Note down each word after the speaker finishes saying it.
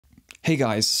Hey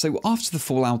guys, so after the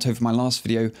fallout over my last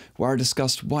video where I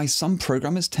discussed why some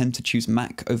programmers tend to choose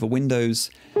Mac over Windows,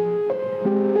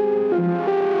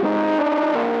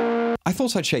 I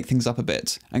thought I'd shake things up a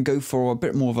bit and go for a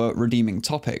bit more of a redeeming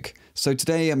topic. So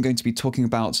today I'm going to be talking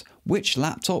about which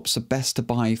laptops are best to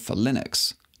buy for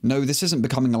Linux. No, this isn't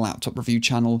becoming a laptop review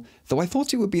channel, though I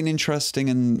thought it would be an interesting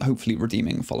and hopefully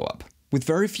redeeming follow-up. With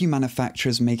very few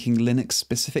manufacturers making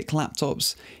Linux-specific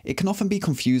laptops, it can often be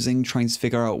confusing trying to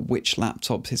figure out which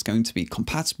laptop is going to be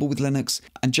compatible with Linux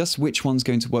and just which one's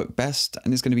going to work best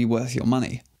and is going to be worth your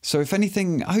money. So if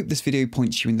anything, I hope this video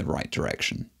points you in the right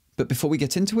direction. But before we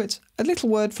get into it, a little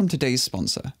word from today's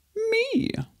sponsor,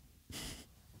 me.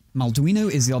 Malduino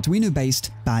is the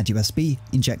Arduino-based bad USB.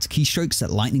 Inject keystrokes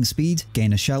at lightning speed,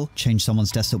 gain a shell, change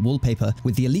someone's desktop wallpaper.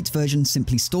 With the Elite version,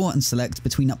 simply store and select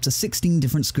between up to 16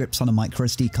 different scripts on a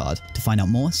microSD card. To find out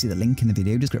more, see the link in the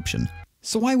video description.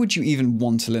 So why would you even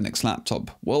want a Linux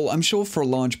laptop? Well, I'm sure for a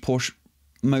large portion,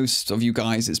 most of you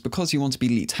guys, it's because you want to be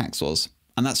elite hacksaws.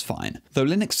 And that's fine. Though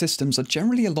Linux systems are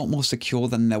generally a lot more secure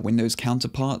than their Windows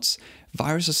counterparts,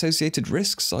 virus-associated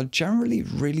risks are generally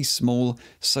really small,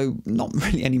 so not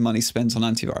really any money spent on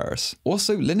antivirus.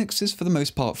 Also, Linux is for the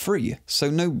most part free, so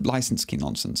no license key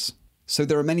nonsense. So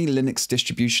there are many Linux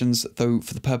distributions, though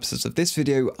for the purposes of this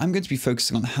video, I'm going to be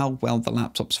focusing on how well the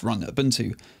laptops run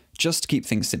Ubuntu, just to keep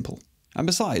things simple. And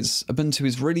besides, Ubuntu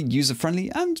is really user-friendly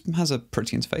and has a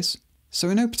pretty interface. So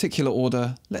in no particular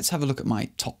order, let's have a look at my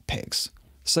top picks.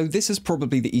 So this is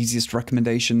probably the easiest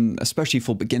recommendation, especially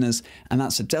for beginners, and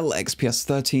that's a Dell XPS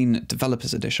 13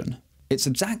 Developers Edition. It's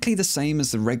exactly the same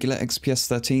as the regular XPS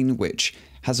 13, which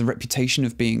has a reputation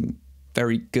of being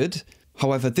very good.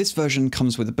 However, this version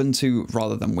comes with Ubuntu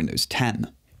rather than Windows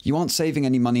 10. You aren't saving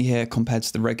any money here compared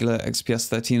to the regular XPS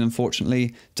 13,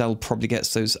 unfortunately. Dell probably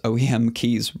gets those OEM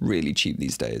keys really cheap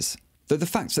these days. Though the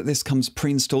fact that this comes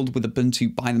pre-installed with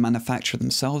Ubuntu by the manufacturer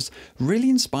themselves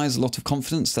really inspires a lot of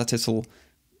confidence that it'll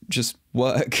just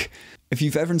work. If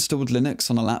you've ever installed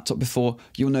Linux on a laptop before,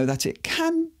 you'll know that it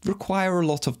can require a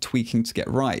lot of tweaking to get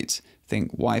right.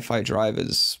 Think Wi-Fi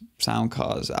drivers, sound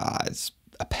cards, it's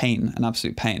a pain, an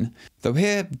absolute pain. Though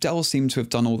here, Dell seem to have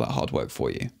done all that hard work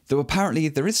for you. Though apparently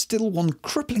there is still one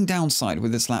crippling downside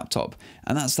with this laptop,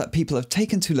 and that's that people have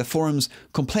taken to their forums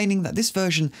complaining that this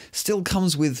version still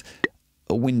comes with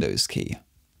a Windows key,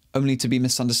 only to be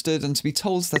misunderstood and to be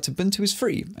told that Ubuntu is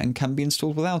free and can be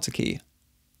installed without a key.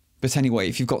 But anyway,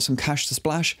 if you've got some cash to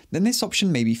splash, then this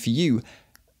option may be for you,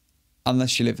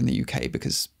 unless you live in the UK,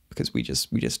 because we just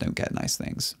don't get nice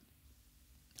things.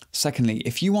 Secondly,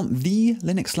 if you want the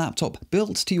Linux laptop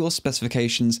built to your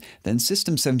specifications, then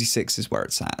System76 is where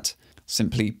it's at.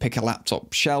 Simply pick a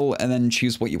laptop shell and then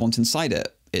choose what you want inside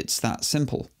it. It's that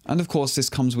simple. And of course, this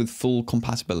comes with full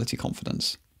compatibility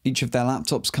confidence. Each of their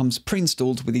laptops comes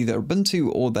pre-installed with either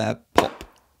Ubuntu or their Pop!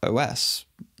 OS.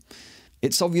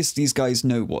 It's obvious these guys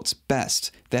know what's best.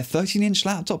 Their 13-inch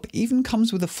laptop even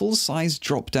comes with a full-size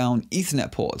drop-down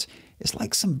Ethernet port. It's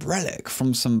like some relic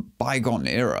from some bygone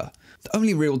era. The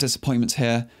only real disappointment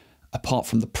here, apart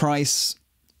from the price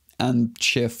and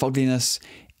sheer fogginess,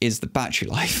 is the battery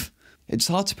life. It's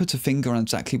hard to put a finger on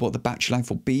exactly what the battery life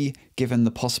will be, given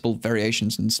the possible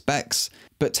variations in specs,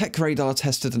 but TechRadar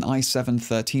tested an i7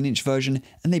 13-inch version,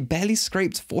 and they barely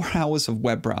scraped 4 hours of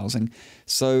web browsing.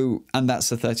 And that's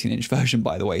the 13-inch version,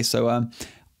 by the way, so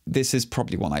this is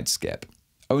probably one I'd skip.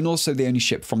 Oh, and also they only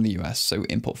ship from the US, so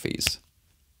import fees.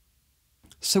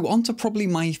 So on to probably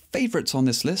my favourites on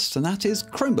this list, and that is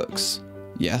Chromebooks.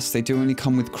 Yes, they do only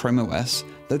come with Chrome OS,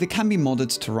 though they can be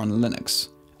modded to run Linux.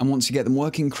 And once you get them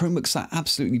working, Chromebooks are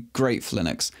absolutely great for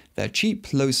Linux. They're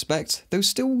cheap, low spec, though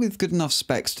still with good enough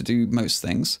specs to do most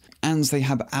things, and they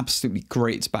have absolutely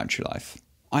great battery life.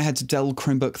 I had a Dell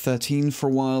Chromebook 13 for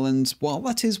a while, and while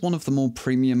that is one of the more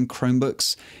premium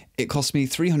Chromebooks, it cost me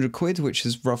 300 quid, which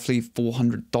is roughly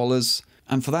 $400.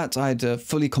 And for that, I had a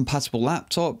fully compatible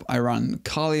laptop, I ran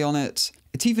Kali on it,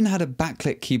 it even had a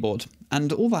backlit keyboard,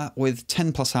 and all that with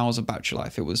 10 plus hours of battery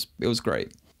life. It was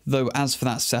great. Though as for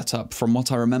that setup, from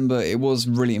what I remember, it was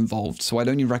really involved, so I'd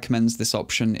only recommend this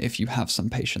option if you have some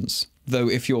patience. Though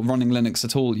if you're running Linux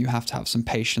at all, you have to have some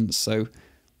patience, so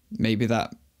maybe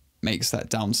that makes that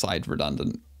downside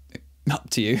redundant. Up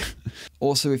to you.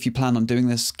 Also, if you plan on doing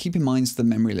this, keep in mind the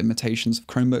memory limitations of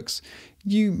Chromebooks.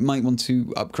 You might want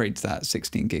to upgrade to that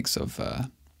 16 gigs of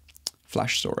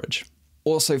flash storage.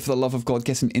 Also, for the love of God,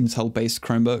 get an Intel-based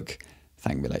Chromebook.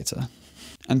 Thank me later.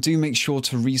 And do make sure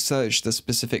to research the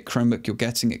specific Chromebook you're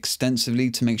getting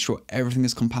extensively to make sure everything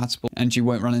is compatible and you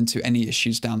won't run into any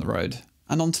issues down the road.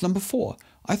 And on to number 4.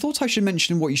 I thought I should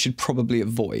mention what you should probably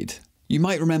avoid. You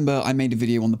might remember I made a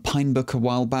video on the Pinebook a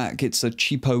while back. It's a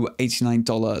cheapo $89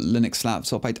 Linux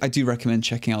laptop. I do recommend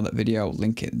checking out that video. I'll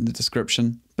link it in the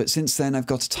description. But since then, I've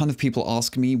got a ton of people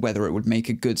asking me whether it would make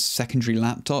a good secondary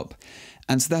laptop.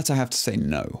 And to that, I have to say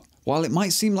no. While it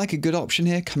might seem like a good option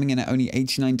here, coming in at only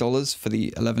 $89 for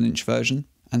the 11-inch version,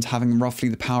 and having roughly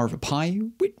the power of a Pi,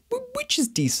 which is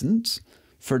decent,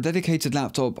 for a dedicated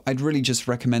laptop, I'd really just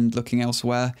recommend looking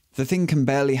elsewhere. The thing can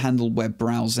barely handle web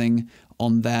browsing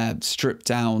on their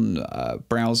stripped-down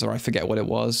browser, I forget what it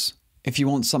was. If you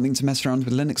want something to mess around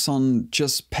with Linux on,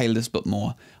 just pay a little bit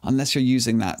more. Unless you're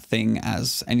using that thing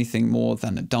as anything more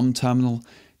than a dumb terminal,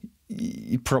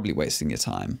 you're probably wasting your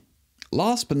time.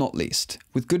 Last but not least,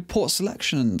 with good port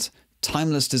selection and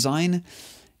timeless design,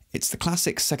 it's the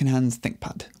classic secondhand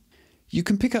ThinkPad. You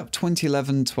can pick up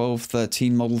 2011, 12,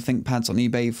 13 model ThinkPads on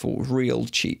eBay for real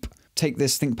cheap. Take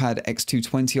this ThinkPad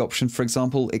X220 option for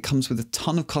example, it comes with a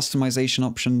ton of customization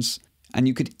options, and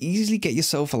you could easily get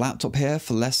yourself a laptop here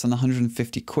for less than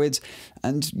 150 quid,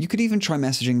 and you could even try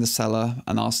messaging the seller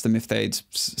and ask them if they'd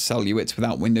sell you it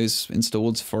without Windows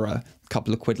installed for a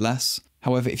couple of quid less.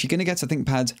 However, if you're going to get a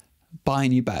ThinkPad, buy a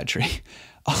new battery.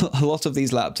 A lot of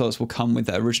these laptops will come with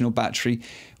the original battery,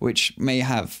 which may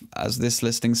have, as this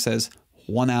listing says,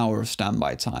 1 hour of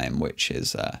standby time, which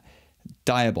is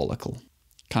diabolical.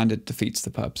 Kind of defeats the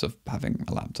purpose of having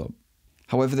a laptop.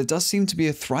 However, there does seem to be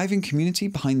a thriving community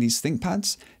behind these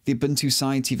ThinkPads. The Ubuntu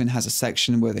site even has a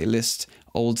section where they list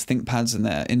old ThinkPads and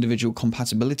their individual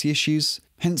compatibility issues.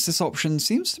 Hence, this option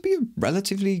seems to be a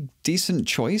relatively decent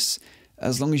choice,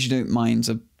 as long as you don't mind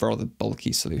a rather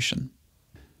bulky solution.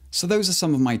 So those are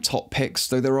some of my top picks,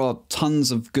 though there are tons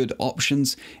of good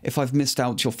options. If I've missed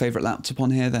out your favorite laptop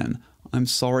on here, then I'm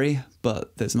sorry,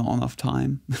 but there's not enough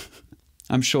time.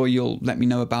 I'm sure you'll let me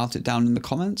know about it down in the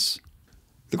comments.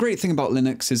 The great thing about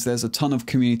Linux is there's a ton of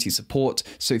community support,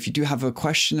 so if you do have a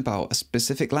question about a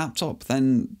specific laptop,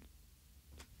 then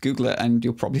Google it and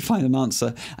you'll probably find an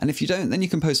answer. And if you don't, then you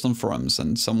can post on forums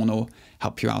and someone will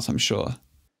help you out, I'm sure.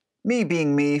 Me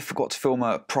being me, forgot to film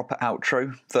a proper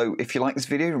outro, though if you like this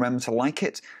video, remember to like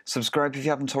it, subscribe if you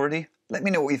haven't already, let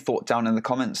me know what you thought down in the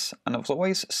comments, and as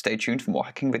always, stay tuned for more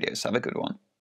hacking videos. Have a good one.